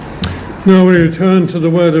Now we return to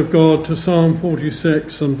the Word of God, to Psalm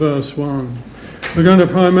 46 and verse 1. We're going to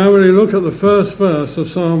primarily look at the first verse of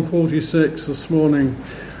Psalm 46 this morning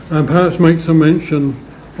and perhaps make some mention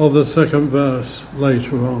of the second verse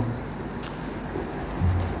later on.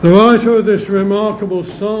 The writer of this remarkable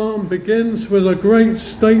psalm begins with a great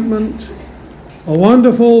statement, a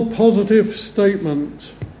wonderful positive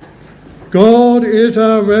statement. God is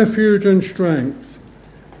our refuge and strength,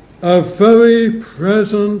 a very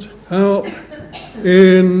present help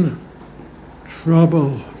in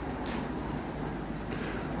trouble.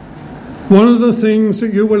 One of the things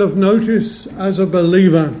that you will have noticed as a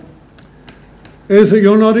believer is that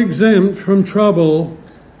you're not exempt from trouble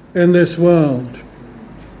in this world.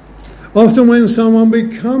 Often when someone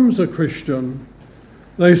becomes a Christian,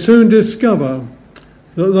 they soon discover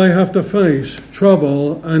that they have to face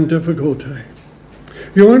trouble and difficulty.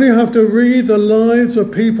 You only have to read the lives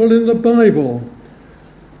of people in the Bible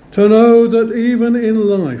to know that even in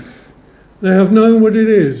life they have known what it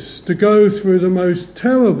is to go through the most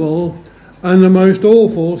terrible and the most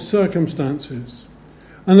awful circumstances.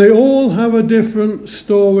 And they all have a different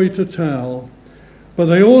story to tell, but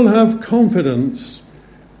they all have confidence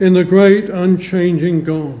in the great unchanging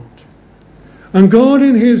God. And God,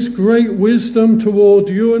 in his great wisdom toward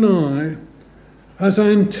you and I, has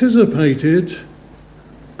anticipated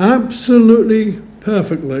absolutely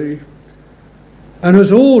perfectly and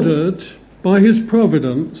has ordered by his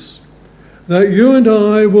providence that you and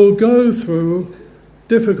I will go through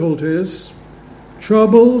difficulties,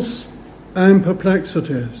 troubles and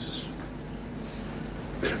perplexities.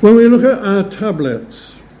 When we look at our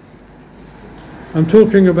tablets, I'm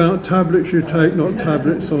talking about tablets you take, not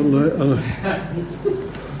tablets on the...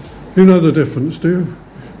 you know the difference, do you?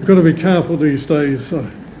 You've got to be careful these days.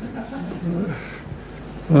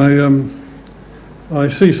 I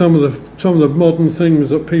see some of the modern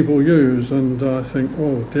things that people use, and I think,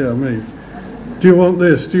 oh dear me, do you want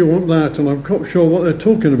this? Do you want that? And I'm not sure what they're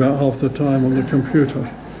talking about half the time on the computer.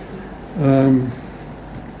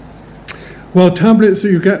 Well, tablets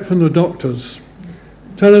that you get from the doctors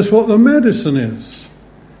tell us what the medicine is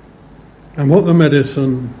and what the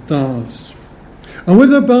medicine does. And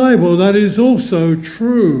with the Bible, that is also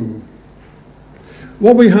true.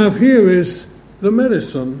 What we have here is the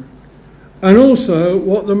medicine, and also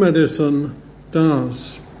what the medicine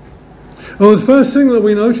does. Well, the first thing that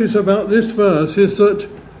we notice about this verse is that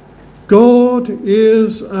God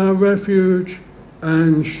is our refuge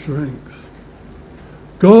and strength.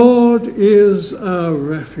 God is our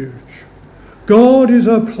refuge. God is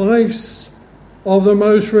a place of the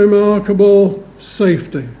most remarkable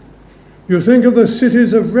safety. You think of the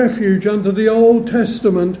cities of refuge under the Old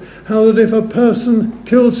Testament, how that if a person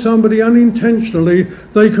killed somebody unintentionally,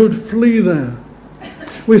 they could flee there.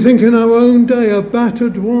 We think in our own day of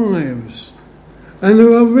battered wives, and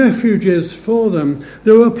there are refuges for them.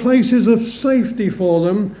 There are places of safety for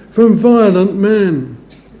them from violent men.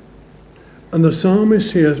 And the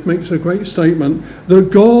psalmist here makes a great statement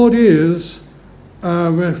that God is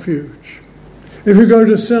our refuge. If you go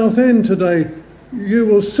to Southend today, you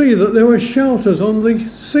will see that there were shelters on the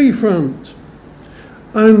seafront.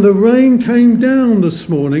 And the rain came down this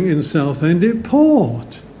morning in Southend. It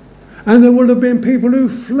poured. And there would have been people who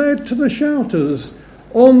fled to the shelters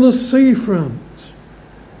on the seafront.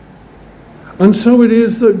 And so it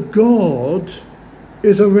is that God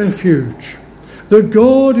is a refuge. That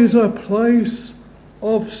God is a place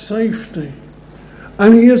of safety.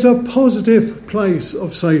 And he is a positive place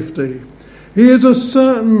of safety. He is a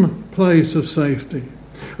certain place of safety.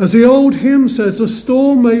 As the old hymn says, the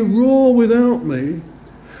storm may roar without me,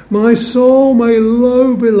 my soul may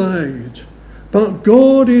low be laid, but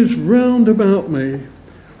God is round about me,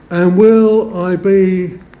 and will I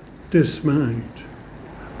be dismayed?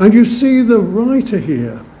 And you see the writer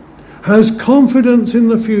here has confidence in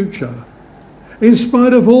the future, in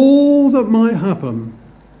spite of all that might happen,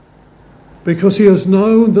 because he has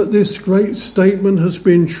known that this great statement has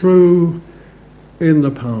been true in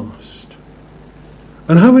the past.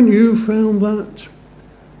 And haven't you found that?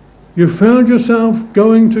 You found yourself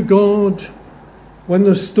going to God when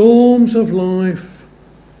the storms of life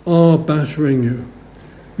are battering you.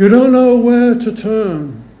 You don't know where to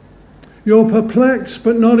turn. You're perplexed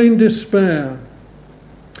but not in despair.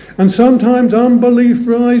 And sometimes unbelief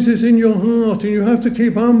rises in your heart and you have to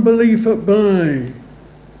keep unbelief at bay.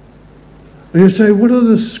 And you say, what are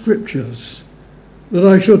the scriptures that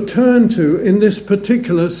I should turn to in this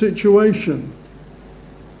particular situation?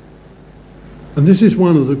 And this is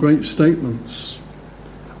one of the great statements.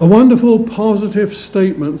 A wonderful positive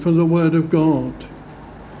statement from the Word of God.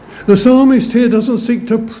 The psalmist here doesn't seek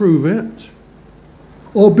to prove it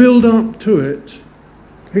or build up to it.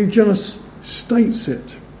 He just states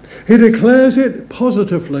it. He declares it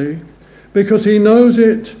positively because he knows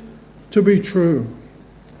it to be true.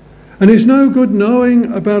 And it's no good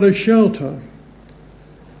knowing about a shelter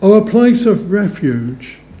or a place of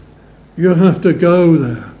refuge. You have to go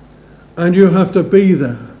there and you have to be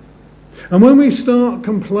there. And when we start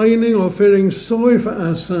complaining or feeling sorry for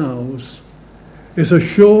ourselves, it's a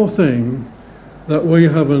sure thing that we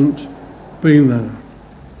haven't been there.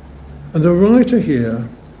 And the writer here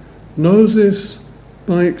knows this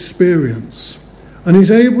by experience, and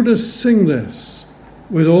he's able to sing this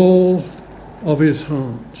with all of his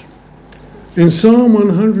heart. In Psalm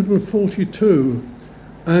 142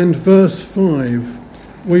 and verse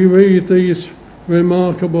 5, we read these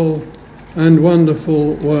remarkable and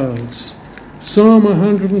wonderful words. Psalm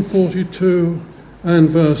 142 and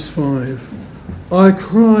verse 5. I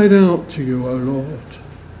cried out to you, O Lord.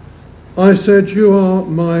 I said, you are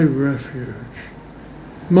my refuge,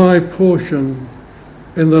 my portion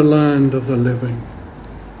in the land of the living.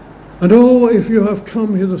 And oh, if you have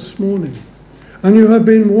come here this morning and you have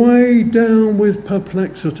been weighed down with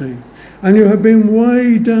perplexity and you have been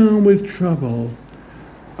weighed down with trouble,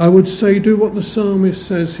 I would say do what the psalmist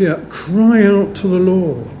says here. Cry out to the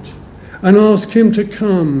Lord and ask him to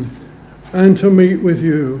come and to meet with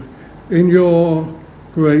you in your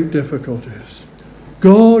great difficulties.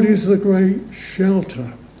 God is the great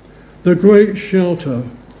shelter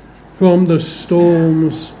from the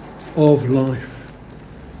storms of life.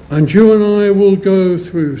 And you and I will go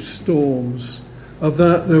through storms, of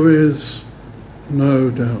that there is no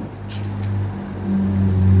doubt.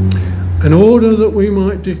 In order that we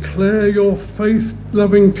might declare your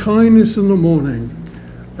faith-loving kindness in the morning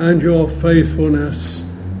and your faithfulness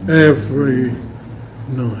every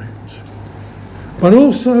night. But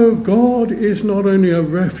also, God is not only a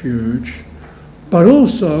refuge, but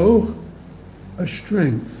also a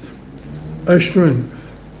strength. A strength.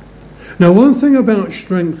 Now, one thing about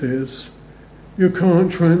strength is you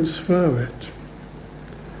can't transfer it.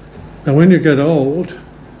 Now, when you get old,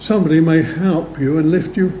 somebody may help you and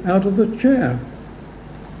lift you out of the chair.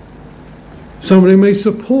 Somebody may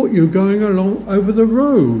support you going along over the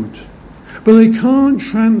road, but they can't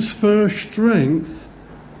transfer strength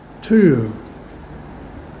to you.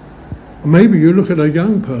 Maybe you look at a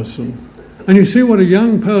young person and you see what a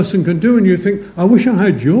young person can do and you think, I wish I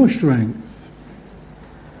had your strength.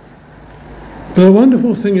 But the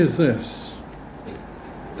wonderful thing is this,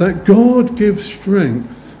 that God gives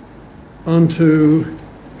strength unto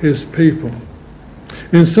his people.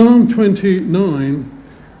 In Psalm 29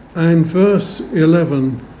 and verse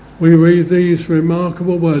 11, we read these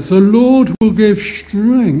remarkable words. The Lord will give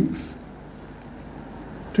strength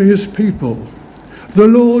to his people. The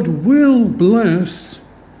Lord will bless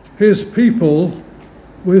his people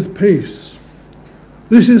with peace.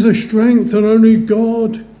 This is a strength that only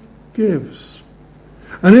God gives.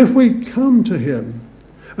 And if we come to him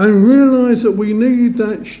and realise that we need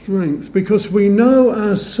that strength because we know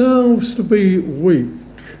ourselves to be weak,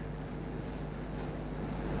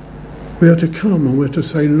 we are to come and we're to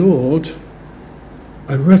say, Lord,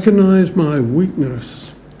 I recognise my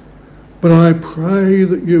weakness, but I pray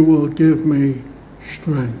that you will give me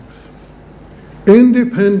strength.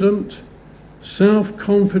 Independent,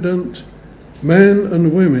 self-confident men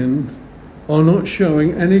and women are not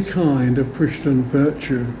showing any kind of Christian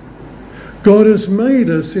virtue. God has made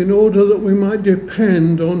us in order that we might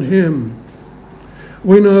depend on him.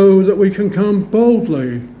 We know that we can come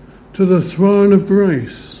boldly to the throne of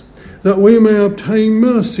grace, that we may obtain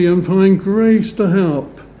mercy and find grace to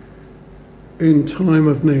help in time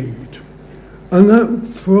of need. And that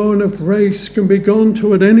throne of grace can be gone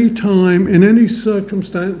to at any time, in any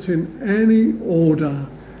circumstance, in any order.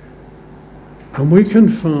 And we can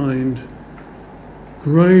find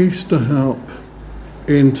grace to help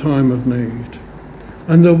in time of need.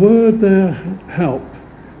 And the word there, help,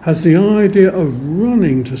 has the idea of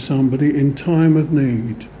running to somebody in time of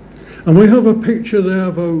need. And we have a picture there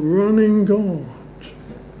of a running God.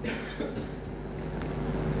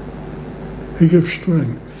 He gives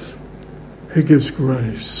strength. He gives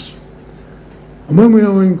grace. And when we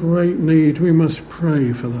are in great need, we must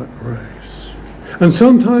pray for that grace. And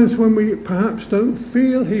sometimes when we perhaps don't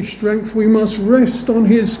feel his strength, we must rest on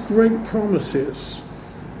his great promises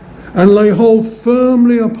and lay hold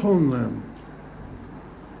firmly upon them.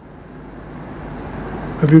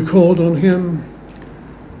 Have you called on him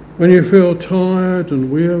when you feel tired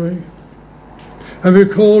and weary? Have you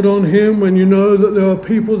called on him when you know that there are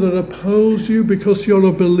people that oppose you because you're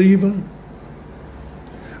a believer?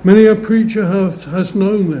 Many a preacher has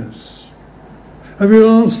known this. Have you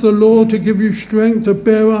asked the Lord to give you strength to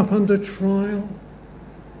bear up under trial?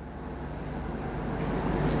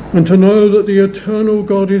 And to know that the eternal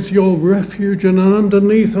God is your refuge, and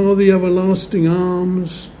underneath are the everlasting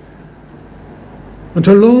arms. And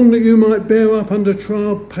to long that you might bear up under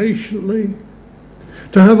trial patiently,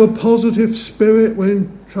 to have a positive spirit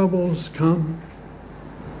when troubles come.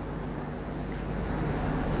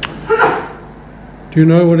 Do you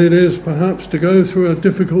know what it is, perhaps, to go through a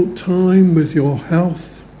difficult time with your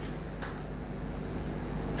health?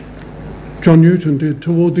 John Newton did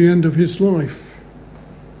toward the end of his life.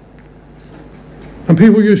 And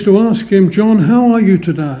people used to ask him, John, how are you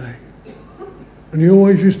today? And he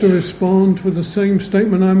always used to respond with the same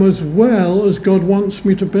statement, I'm as well as God wants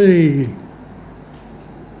me to be.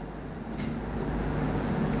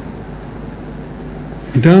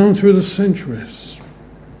 And down through the centuries,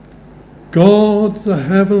 God, the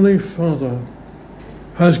Heavenly Father,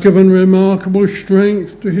 has given remarkable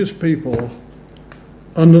strength to his people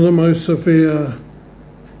under the most severe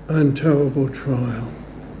and terrible trial.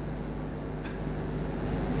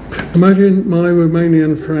 Imagine my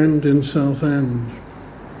Romanian friend in Southend,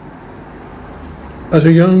 as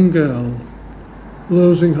a young girl,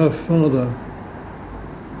 losing her father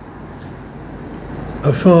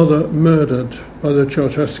murdered by the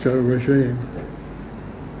Ceausescu regime.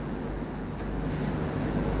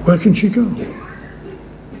 Where can she go?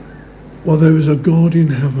 Well, there is a God in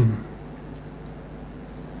heaven.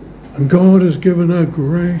 And God has given her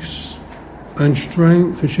grace and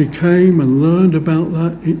strength as she came and learned about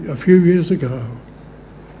that a few years ago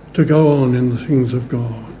to go on in the things of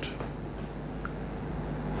God.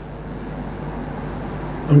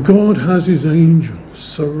 And God has his angels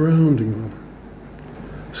surrounding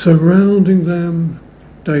them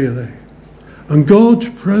daily. And God's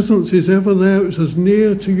presence is ever there. It's as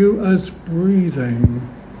near to you as breathing.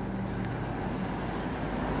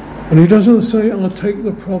 And he doesn't say, I'll take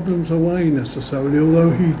the problems away necessarily,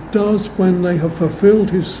 although he does when they have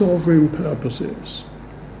fulfilled his sovereign purposes.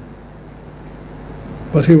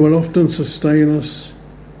 But he will often sustain us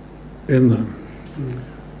in them.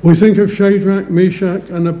 We think of Shadrach, Meshach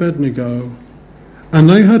and Abednego, and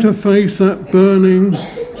they had to face that burning,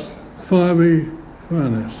 fiery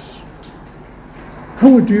furnace. How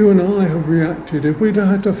would you and I have reacted if we'd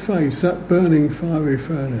had to face that burning, fiery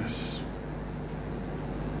furnace?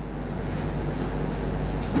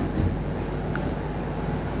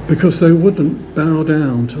 Because they wouldn't bow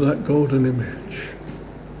down to that golden image.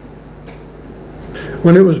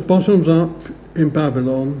 When it was bottoms up in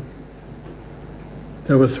Babylon,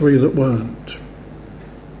 there were 3 that weren't.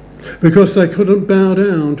 Because they couldn't bow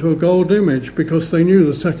down to a gold image because they knew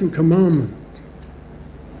the second commandment.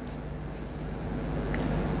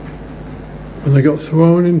 And they got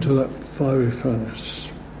thrown into that fiery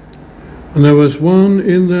furnace. And there was one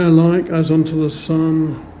in there like as unto the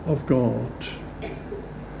Son of God.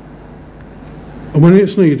 And when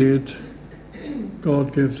it's needed,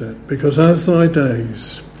 God gives it. Because as thy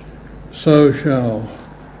days, so shall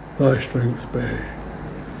thy strength be.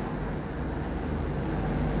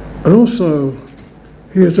 And also,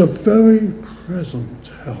 he is a very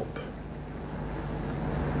present help.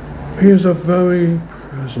 He is a very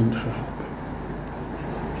present help.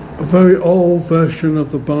 A very old version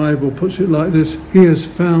of the Bible puts it like this: he has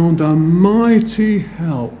found a mighty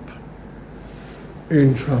help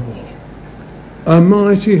in trouble. A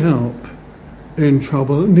mighty help in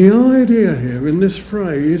trouble. And the idea here in this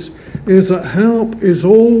phrase is that help is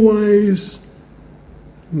always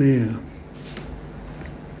near.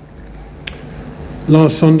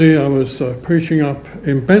 Last Sunday I was preaching up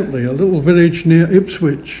in Bentley, a little village near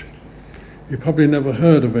Ipswich. You probably never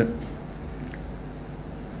heard of it.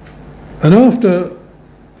 And after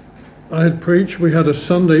I had preached, we had a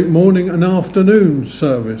Sunday morning and afternoon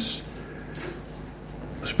service.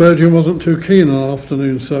 Spurgeon wasn't too keen on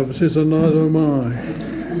afternoon services, and neither am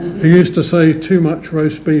I. He used to say too much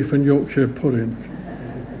roast beef and Yorkshire pudding.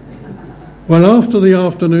 Well, after the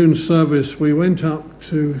afternoon service, we went up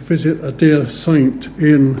to visit a dear saint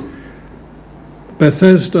in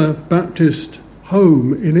Bethesda Baptist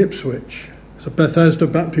Home in Ipswich. It's a Bethesda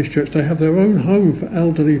Baptist church. They have their own home for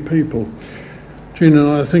elderly people. Jean and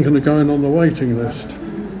I are thinking of going on the waiting list.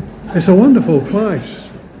 It's a wonderful place.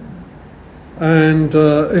 And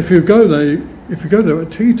if you go there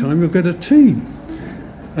at tea time, you'll get a tea.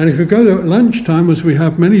 And if you go there at lunchtime, as we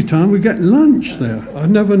have many times, we get lunch there. I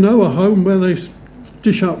never know a home where they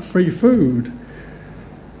dish up free food.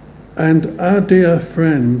 And our dear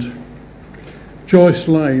friend, Joyce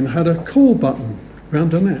Lane, had a call button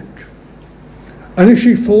round her neck. And if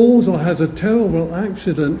she falls or has a terrible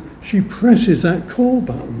accident, she presses that call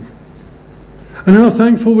button. And how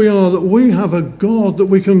thankful we are that we have a God that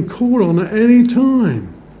we can call on at any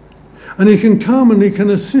time. And he can come and he can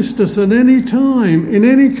assist us at any time in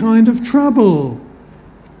any kind of trouble.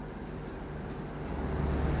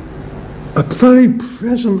 A very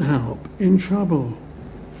present help in trouble.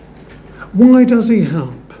 Why does he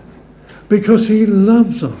help? Because he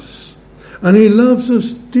loves us. And he loves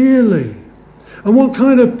us dearly. And what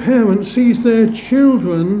kind of parent sees their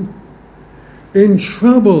children in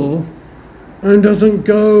trouble and doesn't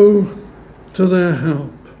go to their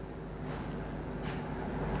help?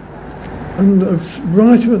 And the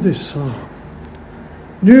writer of this psalm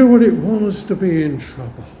knew what it was to be in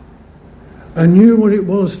trouble and knew what it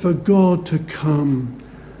was for God to come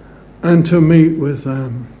and to meet with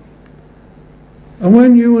them. And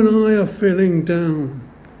when you and I are feeling down,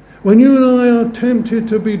 when you and I are tempted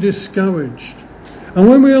to be discouraged, and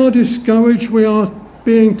when we are discouraged, we are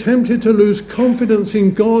being tempted to lose confidence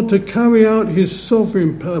in God to carry out his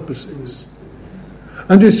sovereign purposes.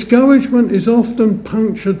 And discouragement is often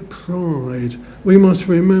punctured pride. We must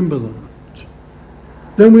remember that.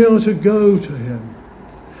 Then we are to go to him.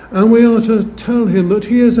 And we are to tell him that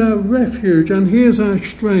he is our refuge and he is our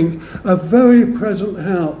strength, a very present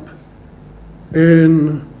help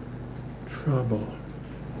in trouble.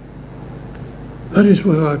 That is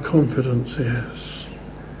where our confidence is.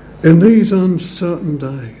 In these uncertain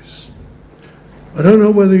days. I don't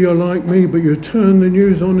know whether you're like me, but you turn the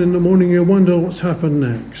news on in the morning, you wonder what's happened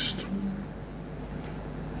next.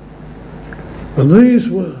 And these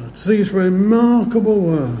words, these remarkable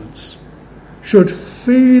words, should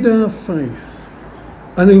feed our faith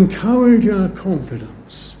and encourage our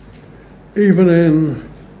confidence, even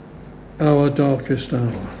in our darkest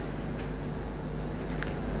hour.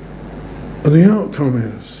 And the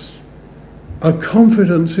outcome is a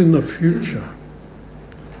confidence in the future,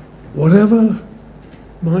 whatever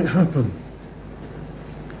might happen.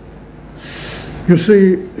 You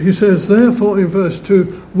see, he says, therefore in verse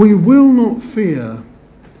 2, we will not fear,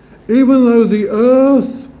 even though the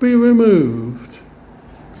earth be removed,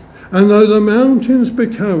 and though the mountains be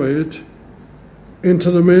carried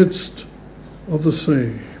into the midst of the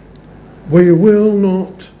sea. We will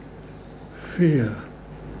not fear.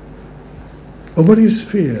 But what is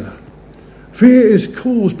fear? Fear is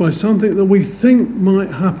caused by something that we think might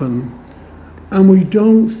happen and we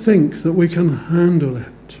don't think that we can handle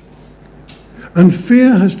it. And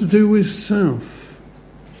fear has to do with self.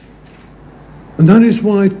 And that is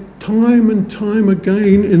why time and time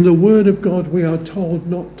again in the Word of God we are told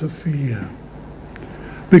not to fear.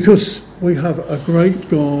 Because we have a great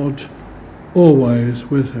God always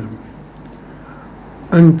with him.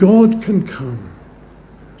 And God can come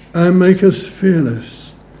and make us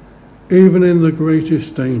fearless even in the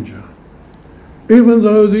greatest danger. Even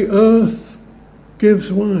though the earth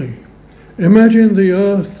gives way. Imagine the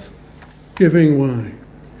earth giving way.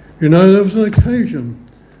 You know, there was an occasion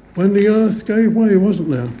when the earth gave way, wasn't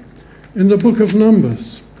there? In the book of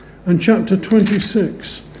Numbers and chapter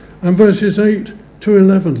 26 and verses 8 to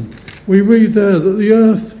 11, we read there that the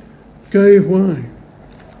earth gave way.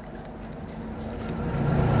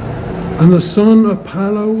 And the son of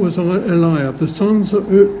Palu was Eliab. The sons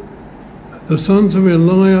of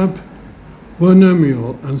Eliab were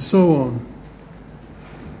Nemuel, and so on.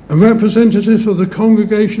 And representatives of the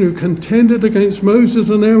congregation who contended against Moses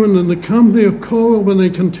and Aaron and the company of Korah when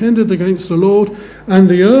they contended against the Lord. And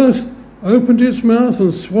the earth opened its mouth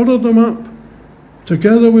and swallowed them up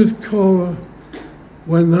together with Korah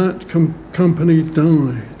when that company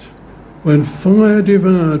died. When fire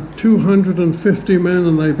devoured 250 men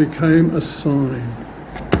and they became a sign.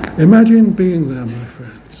 Imagine being there, my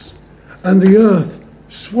friends, and the earth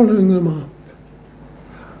swallowing them up.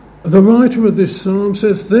 The writer of this psalm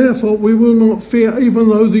says, therefore we will not fear, even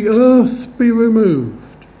though the earth be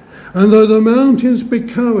removed, and though the mountains be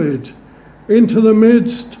carried into the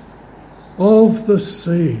midst of the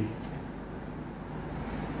sea.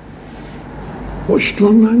 What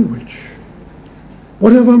strong language.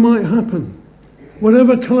 Whatever might happen,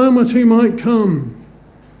 whatever calamity might come,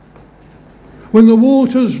 when the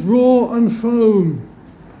waters roar and foam.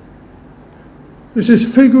 This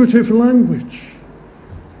is figurative language.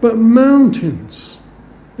 But mountains,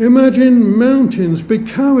 imagine mountains be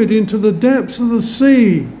carried into the depths of the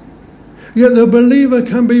sea. Yet the believer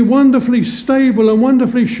can be wonderfully stable and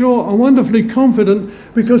wonderfully sure and wonderfully confident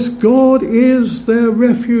because God is their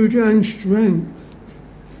refuge and strength.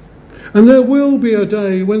 And there will be a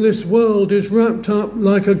day when this world is wrapped up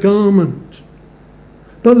like a garment.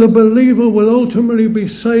 But the believer will ultimately be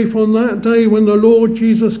safe on that day when the Lord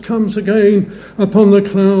Jesus comes again upon the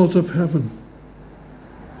clouds of heaven.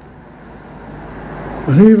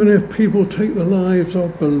 And even if people take the lives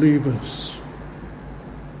of believers,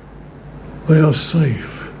 they are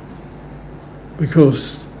safe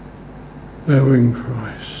because they're in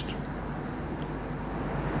Christ.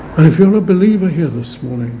 And if you're a believer here this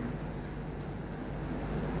morning,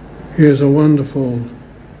 here's a wonderful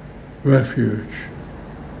refuge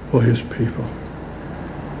for his people.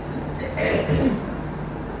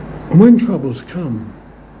 And when troubles come,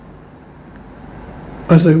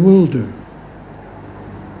 as they will do,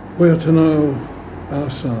 we are to know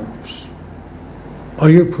ourselves. Are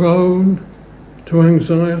you prone to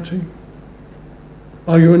anxiety?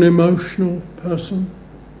 Are you an emotional person?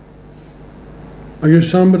 Are you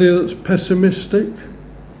somebody that's pessimistic?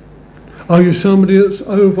 Are you somebody that's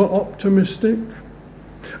over-optimistic?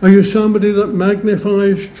 Are you somebody that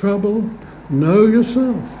magnifies trouble? Know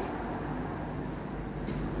yourself.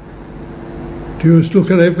 Do you just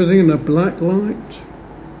look at everything in a black light?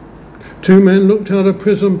 Two men looked out of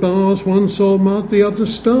prison bars, one saw mud, the other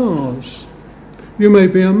stars. You may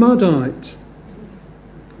be a Muddite.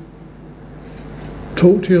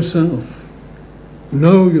 Talk to yourself.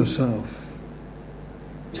 Know yourself.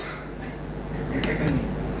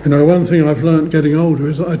 You know, one thing I've learnt getting older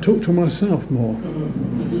is that I talk to myself more.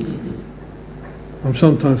 I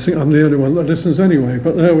sometimes think I'm the only one that listens anyway,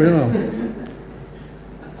 but there we are.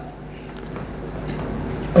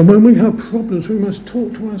 And when we have problems, we must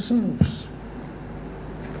talk to ourselves.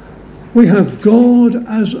 We have God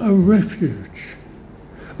as a refuge.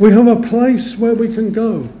 We have a place where we can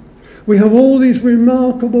go. We have all these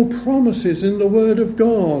remarkable promises in the Word of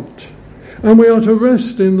God, and we are to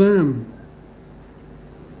rest in them.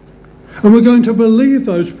 And we're going to believe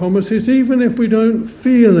those promises even if we don't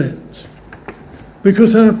feel it,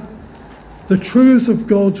 because the truth of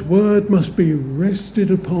God's Word must be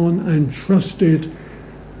rested upon and trusted,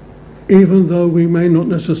 even though we may not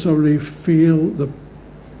necessarily feel the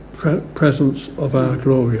presence of our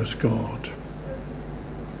glorious God.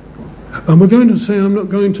 And we're going to say, I'm not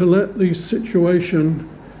going to let this situation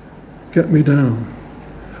get me down.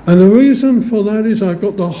 And the reason for that is I've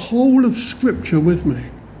got the whole of Scripture with me.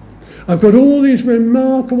 I've got all these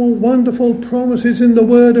remarkable, wonderful promises in the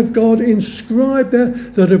Word of God inscribed there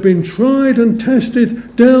that have been tried and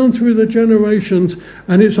tested down through the generations,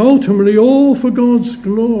 and it's ultimately all for God's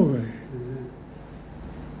glory.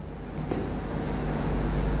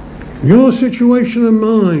 Your situation and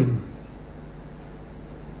mine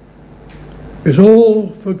is all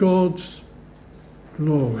for God's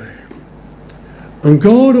glory. And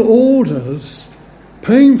God orders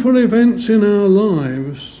painful events in our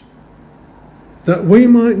lives that we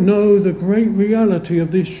might know the great reality of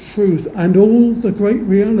this truth and all the great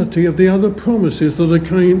reality of the other promises that are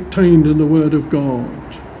contained in the Word of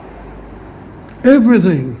God.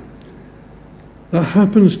 Everything that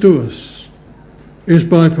happens to us is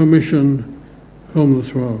by permission from the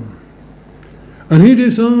throne. And he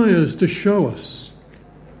desires to show us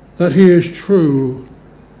that he is true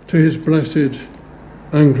to his blessed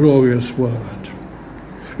and glorious word.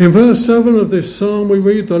 In verse 7 of this psalm we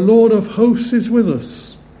read, "The Lord of hosts is with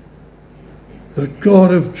us. The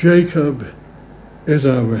God of Jacob is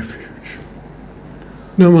our refuge."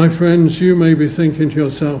 Now, my friends, you may be thinking to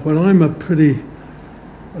yourself, well, I'm a pretty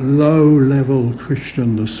low-level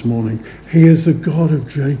Christian this morning. He is the God of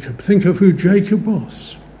Jacob. Think of who Jacob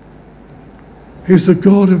was. He's the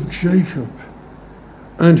God of Jacob,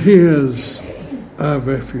 and he is our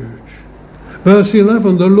refuge. Verse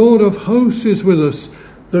 11, "The Lord of hosts is with us.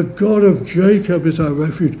 The God of Jacob is our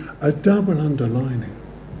refuge." A double underlining.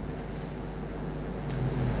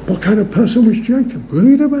 What kind of person was Jacob?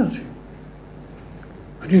 Read about him.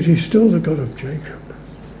 And yet he's still the God of Jacob.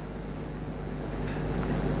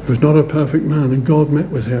 He was not a perfect man, and God met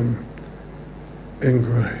with him in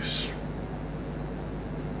grace.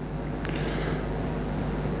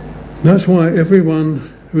 That's why everyone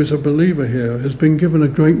who is a believer here has been given a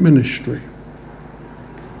great ministry.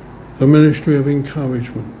 The ministry of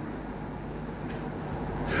encouragement.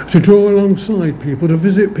 To draw alongside people, to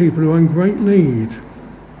visit people who are in great need,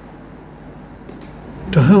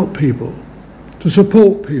 to help people, to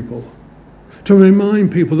support people, to remind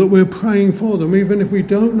people that we're praying for them even if we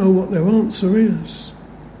don't know what their answer is.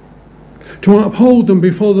 To uphold them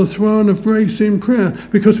before the throne of grace in prayer,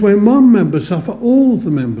 because when one member suffers, all the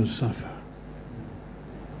members suffer.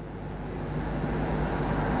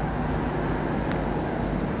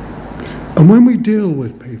 And when we deal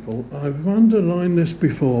with people, I've underlined this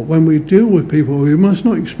before, when we deal with people, we must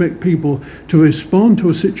not expect people to respond to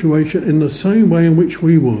a situation in the same way in which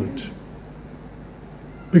we would.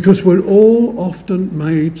 Because we're all often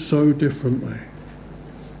made so differently.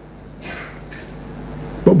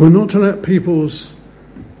 But we're not to let people's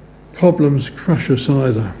problems crush us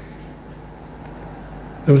either.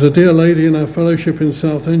 There was a dear lady in our fellowship in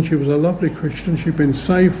Southend. She was a lovely Christian. She'd been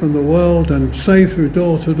saved from the world and saved through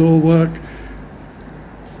door-to-door work.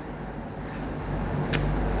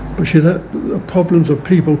 But she let the problems of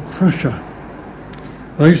people crush her.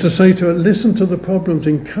 I used to say to her, listen to the problems,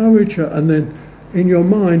 encourage her, and then in your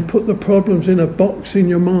mind, put the problems in a box in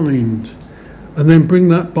your mind, and then bring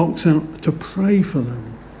that box out to pray for them.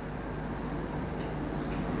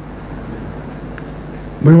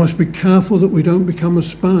 We must be careful that we don't become a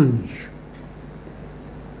sponge.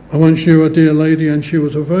 I once knew a dear lady, and she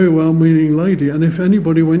was a very well-meaning lady, and if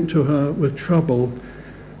anybody went to her with trouble,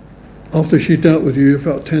 after she dealt with you, you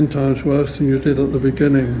felt 10 times worse than you did at the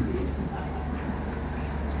beginning.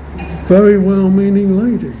 Very well-meaning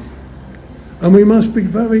lady. And we must be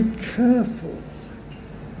very careful,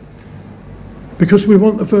 because we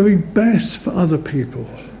want the very best for other people.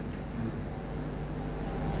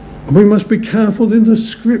 And we must be careful in the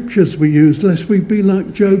scriptures we use, lest we be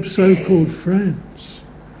like Job's so-called friends.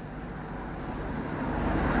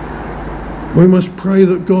 We must pray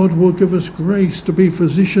that God will give us grace to be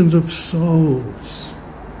physicians of souls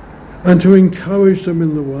and to encourage them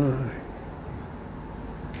in the way.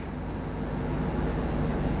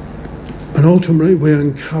 And ultimately, we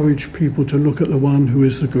encourage people to look at the one who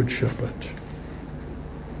is the Good Shepherd,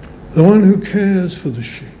 the one who cares for the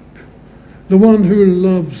sheep, the one who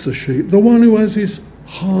loves the sheep, the one who has his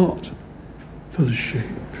heart for the sheep,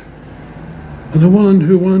 and the one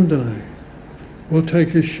who one day will take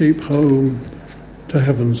his sheep home to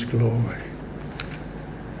heaven's glory.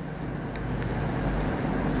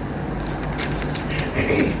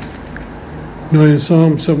 Now in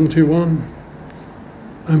Psalm 71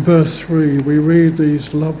 and verse 3 we read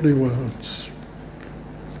these lovely words,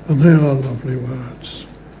 and they are lovely words.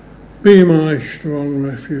 Be my strong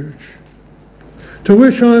refuge, to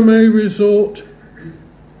which I may resort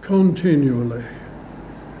continually.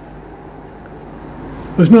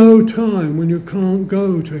 There's no time when you can't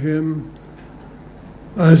go to him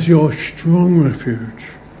as your strong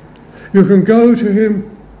refuge. You can go to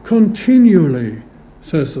him continually,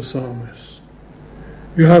 says the psalmist.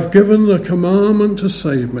 You have given the commandment to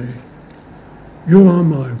save me. You are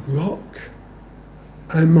my rock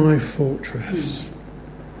and my fortress.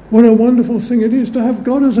 What a wonderful thing it is to have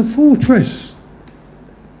God as a fortress,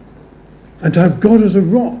 and to have God as a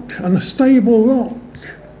rock, and a stable rock.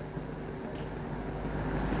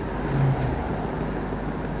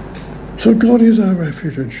 So God is our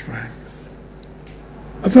refuge and strength,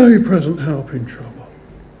 a very present help in trouble.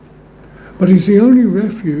 But he's the only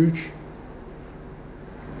refuge.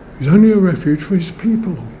 He's only a refuge for his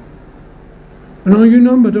people. And are you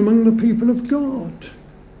numbered among the people of God?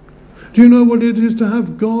 Do you know what it is to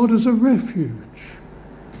have God as a refuge?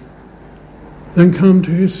 Then come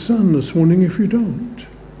to his Son this morning if you don't,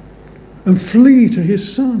 and flee to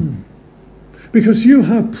his Son. Because you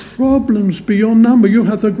have problems beyond number. You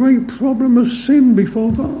have the great problem of sin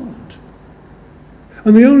before God.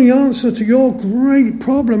 And the only answer to your great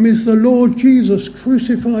problem is the Lord Jesus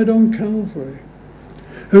crucified on Calvary,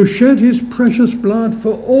 who shed his precious blood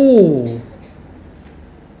for all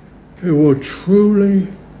who will truly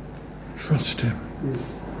trust him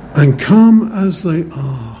and come as they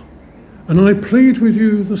are. And I plead with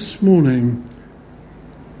you this morning,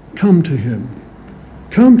 come to him.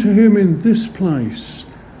 Come to him in this place.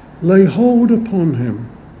 Lay hold upon him.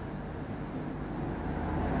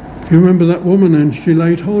 You remember that woman, and she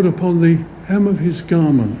laid hold upon the hem of his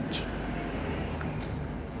garment,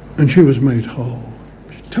 and she was made whole.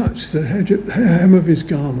 She touched the hem of his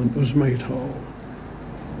garment, was made whole.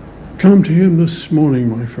 Come to him this morning,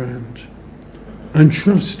 my friend, and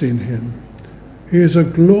trust in him. He is a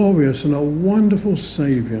glorious and a wonderful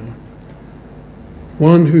Saviour.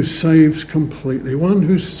 One who saves completely, one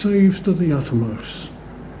who saves to the uttermost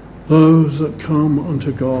those that come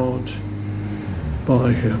unto God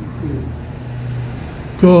by him.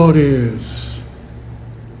 God is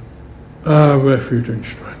our refuge and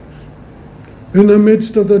strength. In the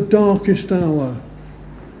midst of the darkest hour,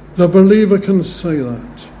 the believer can say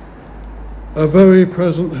that. A very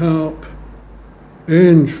present help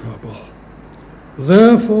in trouble.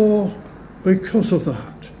 Therefore, because of that,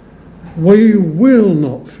 we will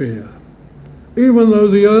not fear, even though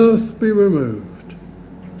the earth be removed,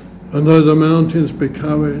 and though the mountains be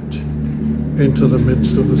carried into the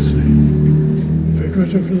midst of the sea.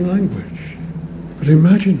 Figurative language. But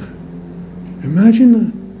imagine that. Imagine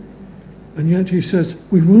that. And yet he says,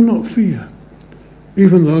 we will not fear,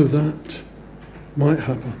 even though that might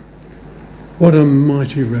happen. What a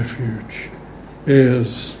mighty refuge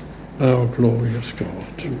is our glorious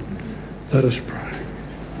God. Let us pray.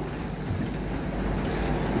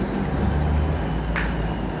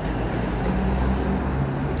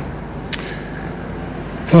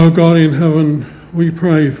 O God in heaven, we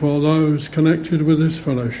pray for those connected with this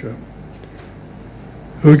fellowship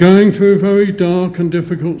who are going through very dark and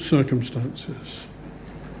difficult circumstances.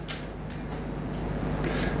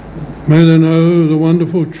 May they know the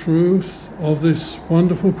wonderful truth of this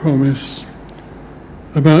wonderful promise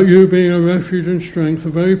about you being a refuge and strength, a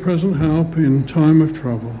very present help in time of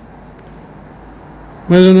trouble.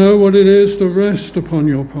 May they know what it is to rest upon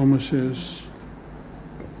your promises.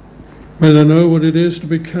 May they know what it is to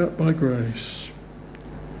be kept by grace.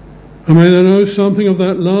 And may they know something of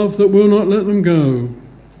that love that will not let them go,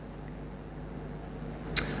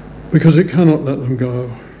 because it cannot let them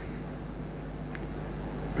go,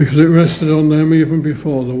 because it rested on them even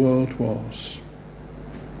before the world was.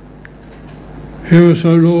 Hear us,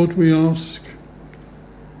 O Lord, we ask.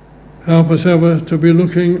 Help us ever to be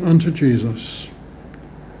looking unto Jesus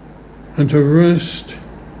and to rest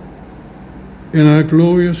in our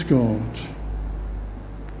glorious God.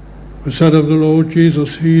 We said of the Lord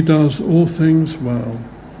Jesus, he does all things well.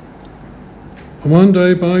 And one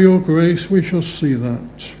day, by your grace, we shall see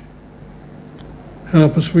that.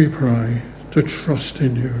 Help us, we pray, to trust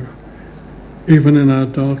in you, even in our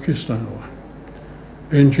darkest hour.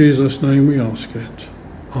 In Jesus' name we ask it.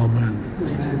 Amen.